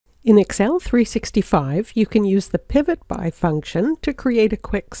In Excel 365, you can use the PIVOTBY function to create a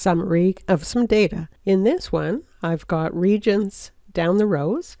quick summary of some data. In this one, I've got regions down the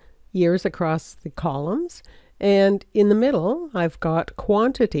rows, years across the columns, and in the middle, I've got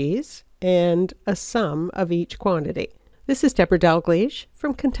quantities and a sum of each quantity. This is Debra Dalgleish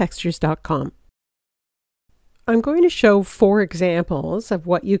from Contextures.com. I'm going to show 4 examples of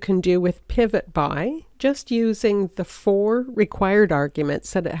what you can do with PIVOTBY just using the 4 required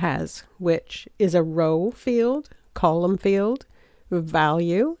arguments that it has, which is a row field, column field,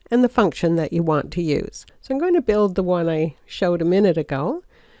 value, and the function that you want to use. So I'm going to build the one I showed a minute ago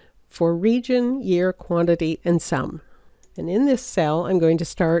for region, year, quantity, and sum. And in this cell, I'm going to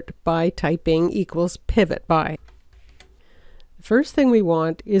start by typing equals PIVOTBY. The first thing we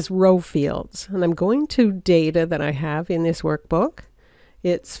want is row fields, and I'm going to data that I have in this workbook.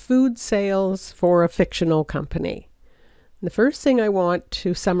 It's food sales for a fictional company. And the first thing I want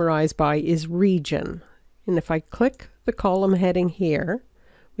to summarize by is region. And if I click the column heading here,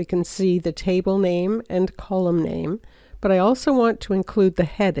 we can see the table name and column name, but I also want to include the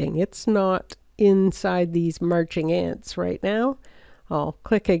heading. It's not inside these marching ants right now. I'll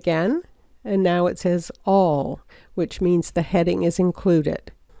click again, and now it says all, which means the heading is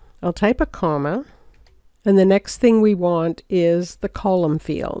included. I'll type a comma, and the next thing we want is the column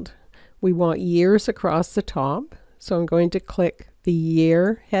field. We want years across the top, so I'm going to click the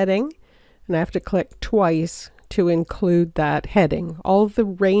year heading, and I have to click twice to include that heading. All of the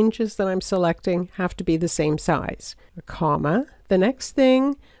ranges that I'm selecting have to be the same size. A comma. The next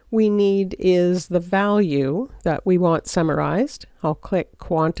thing we need is the value that we want summarized. I'll click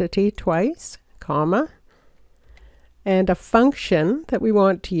quantity twice, comma, and a function that we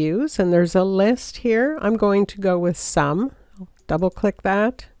want to use, and there's a list here. I'm going to go with sum. I'll double click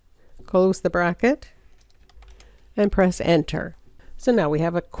that, close the bracket, and press enter. So now we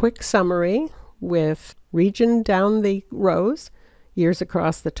have a quick summary with region down the rows, years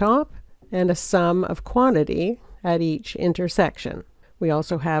across the top, and a sum of quantity at each intersection. We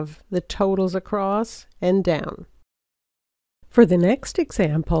also have the totals across and down. For the next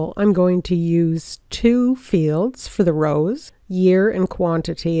example, I'm going to use 2 fields for the rows, year and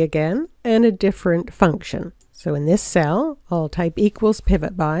quantity again, and a different function. So in this cell, I'll type equals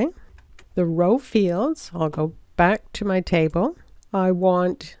PIVOTBY. The row fields, I'll go back to my table. I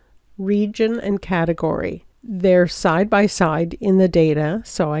want region and category. They're side by side in the data,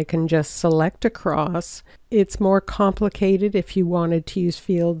 so I can just select across. It's more complicated if you wanted to use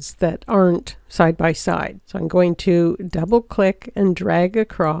fields that aren't side by side. So I'm going to double click and drag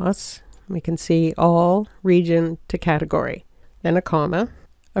across. We can see all region to category. Then a comma.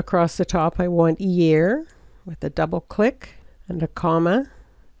 Across the top I want year with a double click and a comma.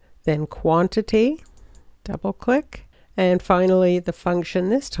 Then quantity, double click. And finally the function,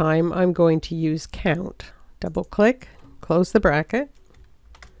 this time I'm going to use count. Double click, close the bracket,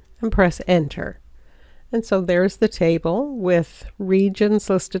 and press enter. And so there's the table with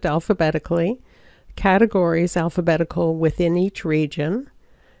regions listed alphabetically, categories alphabetical within each region,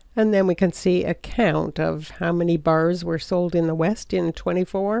 and then we can see a count of how many bars were sold in the West in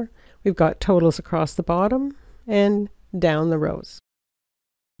 24. We've got totals across the bottom and down the rows.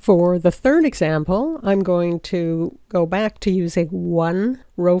 For the third example, I'm going to go back to using 1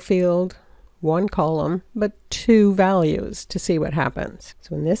 row field, 1 column, but 2 values to see what happens.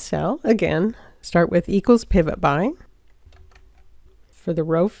 So in this cell, again, start with equals PIVOTBY. For the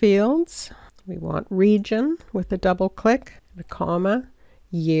row fields, we want region with a double click, and a comma,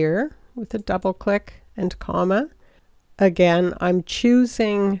 year with a double click and comma. Again, I'm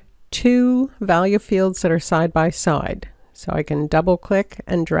choosing 2 value fields that are side by side. So I can double click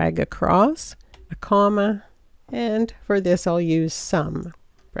and drag across, a comma, and for this I'll use sum.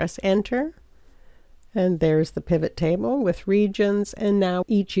 Press enter. And there's the pivot table with regions, and now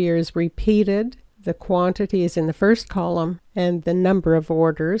each year is repeated. The quantity is in the first column, and the number of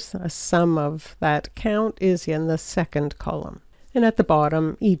orders, a sum of that count, is in the second column. And at the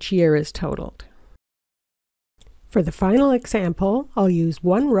bottom, each year is totaled. For the final example, I'll use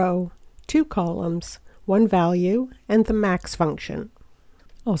 1 row, 2 columns, 1 value, and the max function.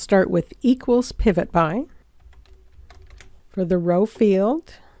 I'll start with equals PIVOTBY. For the row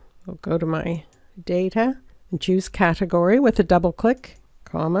field, I'll go to my data and choose category with a double click,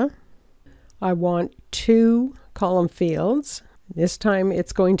 comma. I want 2 column fields. This time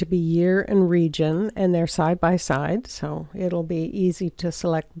it's going to be year and region, and they're side by side, so it'll be easy to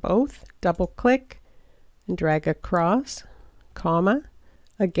select both. Double click and drag across, comma.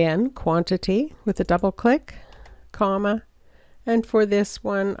 Again, quantity with a double click, comma. And for this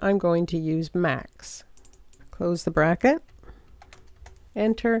one, I'm going to use max. Close the bracket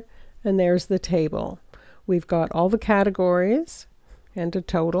enter, and there's the table. We've got all the categories and a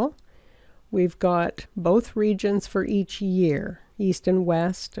total. We've got both regions for each year, east and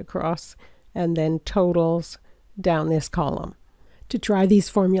west across, and then totals down this column. To try these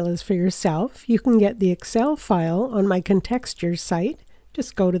formulas for yourself, you can get the Excel file on my Contextures site.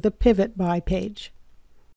 Just go to the PIVOTBY page.